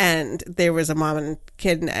 and there was a mom and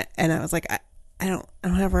kid, and I was like, I don't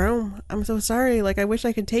have room. I'm so sorry. Like, I wish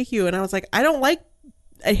I could take you. And I was like,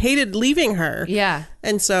 I hated leaving her. Yeah.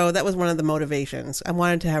 And so that was one of the motivations. I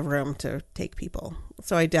wanted to have room to take people.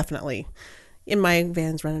 So I definitely, in my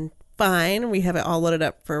van's running fine. We have it all loaded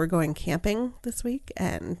up for, we're going camping this week.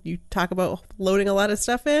 And you talk about loading a lot of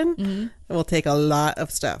stuff in. Mm-hmm. And we'll take a lot of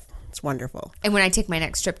stuff. It's wonderful. And when I take my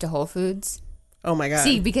next trip to Whole Foods. Oh my God.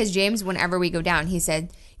 See, because James, whenever we go down, he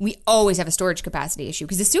said, we always have a storage capacity issue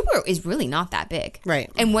because the super is really not that big. Right.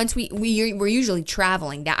 And once we're usually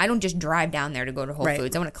traveling down. I don't just drive down there to go to Whole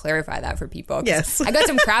Foods. I want to clarify that for people. Yes. I got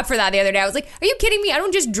some crap for that the other day. I was like, are you kidding me? I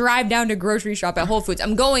don't just drive down to grocery shop at Whole Foods.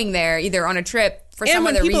 I'm going there either on a trip for some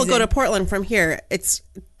other reason. And when people go to Portland from here, it's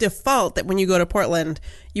default that when you go to Portland,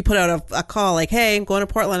 you put out a call like, hey, I'm going to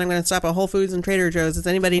Portland. I'm going to stop at Whole Foods and Trader Joe's. Does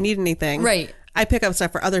anybody need anything? Right. I pick up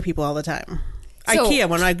stuff for other people all the time. So, IKEA,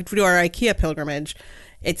 when I do our IKEA pilgrimage,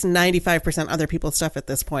 it's 95% other people's stuff at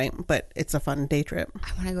this point, but it's a fun day trip.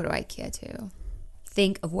 I want to go to IKEA too.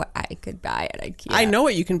 Think of what I could buy at IKEA. I know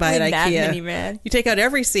what you can buy at that IKEA. Minivan. You take out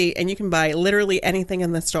every seat and you can buy literally anything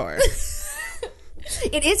in the store.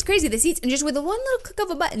 It is crazy, the seats, and just with the one little click of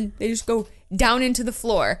a button, they just go down into the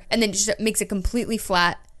floor and then just makes a completely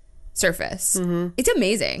flat surface. Mm-hmm. It's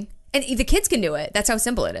amazing. And the kids can do it. That's how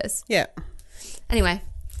simple it is. Yeah. Anyway.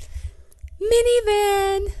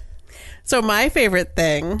 Minivan. So my favorite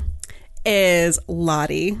thing is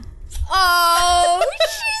Lottie. Oh,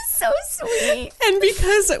 she's so sweet. And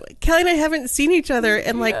because Kelly and I haven't seen each other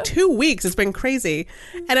in like 2 weeks, it's been crazy.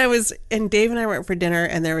 And Dave and I went for dinner,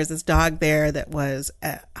 and there was this dog there that was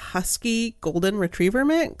a husky golden retriever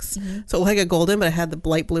mix. Mm-hmm. So it was like a golden, but it had the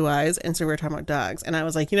light blue eyes. And so we were talking about dogs. And I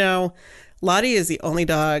was like, Lottie is the only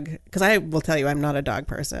dog, because I will tell you, I'm not a dog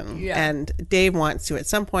person. Yeah. And Dave wants to at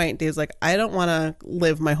some point. Dave's like, I don't want to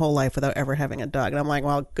live my whole life without ever having a dog. And I'm like,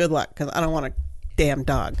 well, good luck, because I don't want a damn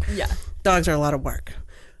dog. Yeah. Dogs are a lot of work.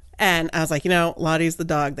 And I was like, Lottie's the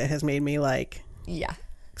dog that has made me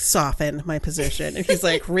soften my position. And he's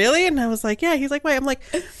like, really? And I was like, yeah. He's like, why? I'm like,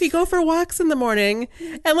 we go for walks in the morning.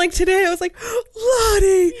 And like today I was like,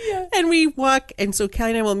 Lottie. Yeah. And we walk. And so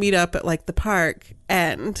Kelly and I will meet up at like the park,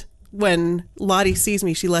 and when Lottie sees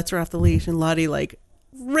me, she lets her off the leash, and Lottie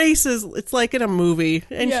races. It's like in a movie,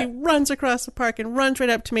 and she runs across the park and runs right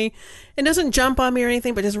up to me and doesn't jump on me or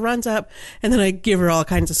anything, but just runs up. And then I give her all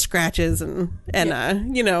kinds of scratches and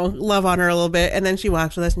love on her a little bit. And then she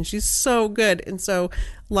walks with us, and she's so good. And so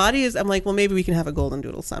Lottie I'm like, well, maybe we can have a golden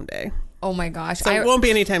doodle someday. Oh my gosh. So it won't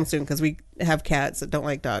be anytime soon, because we have cats that don't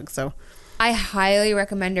like dogs. So I highly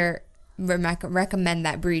recommend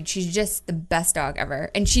that breed. She's just the best dog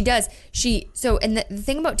ever. And and the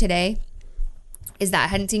thing about today is that I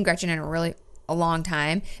hadn't seen Gretchen in a long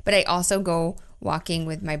time, but I also go walking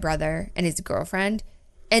with my brother and his girlfriend,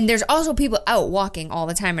 and there's also people out walking all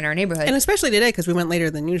the time in our neighborhood, and especially today because we went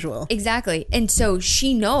later than usual. Exactly. And so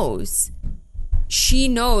she knows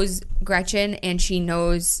Gretchen, and she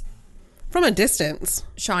knows from a distance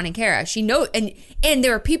Sean and Kara. She knows, and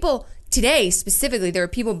there are people today specifically, there were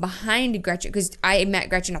people behind Gretchen, because I met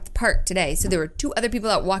Gretchen at the park today. So there were 2 other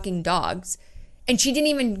people out walking dogs, and she didn't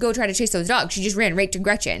even go try to chase those dogs. She just ran right to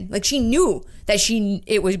Gretchen. Like, she knew that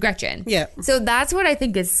it was Gretchen. Yeah. So that's what I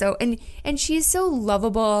think is so, and she's so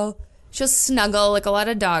lovable. She'll snuggle. Like, a lot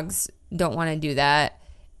of dogs don't want to do that.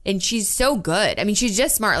 And she's so good. I mean, she's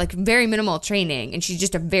just smart, like very minimal training, and she's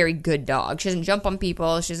just a very good dog. She doesn't jump on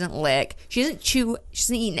people. She doesn't lick. She doesn't chew. She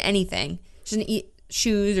doesn't eat anything. She doesn't eat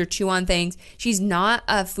shoes or chew on things. She's not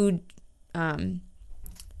a food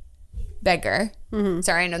beggar. Mm-hmm.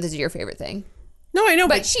 Sorry, I know this is your favorite thing. No, I know,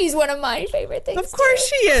 but she's one of my favorite things. Of course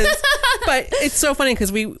she is. But it's so funny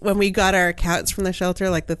because when we got our cats from the shelter,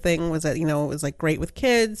 like the thing was that, it was like great with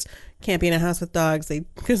kids, can't be in a house with dogs.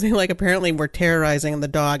 Because they apparently were terrorizing the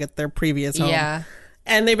dog at their previous home. Yeah.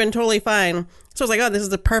 And they've been totally fine. So I was like, oh, this is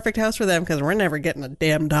the perfect house for them because we're never getting a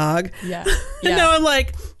damn dog. Yeah. And now I'm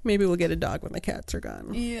like, maybe we'll get a dog when the cats are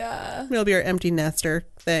gone. Yeah. It'll be our empty nester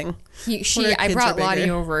thing. I brought Lottie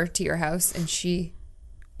over to your house and she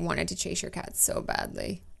wanted to chase your cats so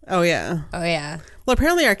badly. Oh, yeah. Oh, yeah. Well,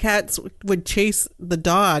 apparently our cats would chase the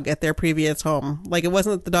dog at their previous home. Like, it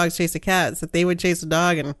wasn't that the dogs chased the cats, that they would chase the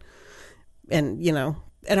dog and you know,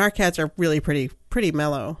 and our cats are really pretty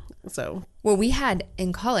mellow. So, well,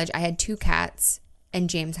 in college, I had 2 cats and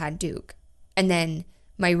James had Duke. And then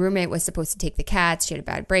my roommate was supposed to take the cats. She had a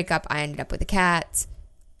bad breakup. I ended up with the cats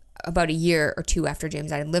about a year or 2 after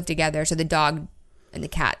James and I had lived together. So the dog and the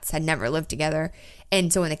cats had never lived together.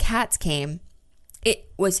 And so when the cats came,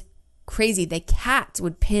 it was crazy. The cats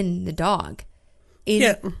would pin the dog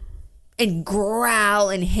and growl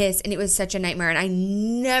and hiss. And it was such a nightmare. And I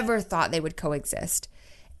never thought they would coexist.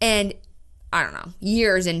 And I don't know,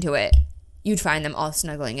 years into it, you'd find them all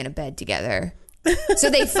snuggling in a bed together. So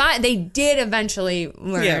they did eventually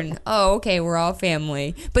learn, oh, okay, we're all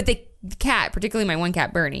family. But the cat, particularly my one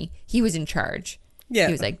cat, Bernie, he was in charge. Yeah.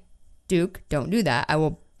 He was like, Duke, don't do that. I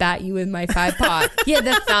will bat you with my 5 paw. He had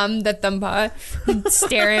the thumb paw. He'd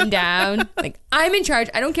stare him down. Like, I'm in charge.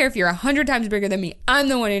 I don't care if you're 100 times bigger than me. I'm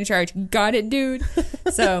the one in charge. Got it, dude?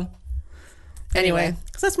 So, anyway.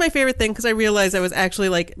 Because that's my favorite thing, because I realized I was actually,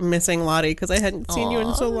 like, missing Lottie, because I hadn't seen you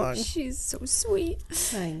in so long. She's so sweet.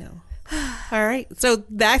 I know. All right. So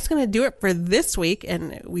that's going to do it for this week.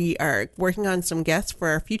 And we are working on some guests for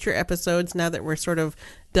our future episodes now that we're sort of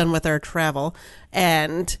done with our travel.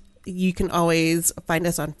 And you can always find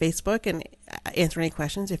us on Facebook and answer any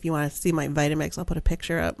questions. If you want to see my Vitamix, I'll put a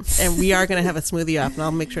picture up. And we are going to have a smoothie off, and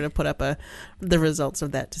I'll make sure to put up the results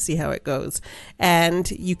of that to see how it goes.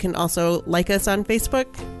 And you can also like us on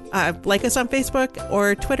Facebook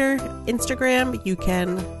or Twitter, Instagram. You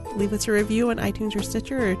can leave us a review on iTunes or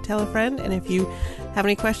Stitcher, or tell a friend. And if you have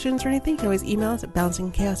any questions or anything, you can always email us at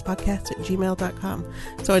balancingchaospodcast@gmail.com.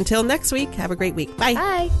 So until next week, have a great week. Bye.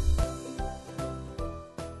 Bye.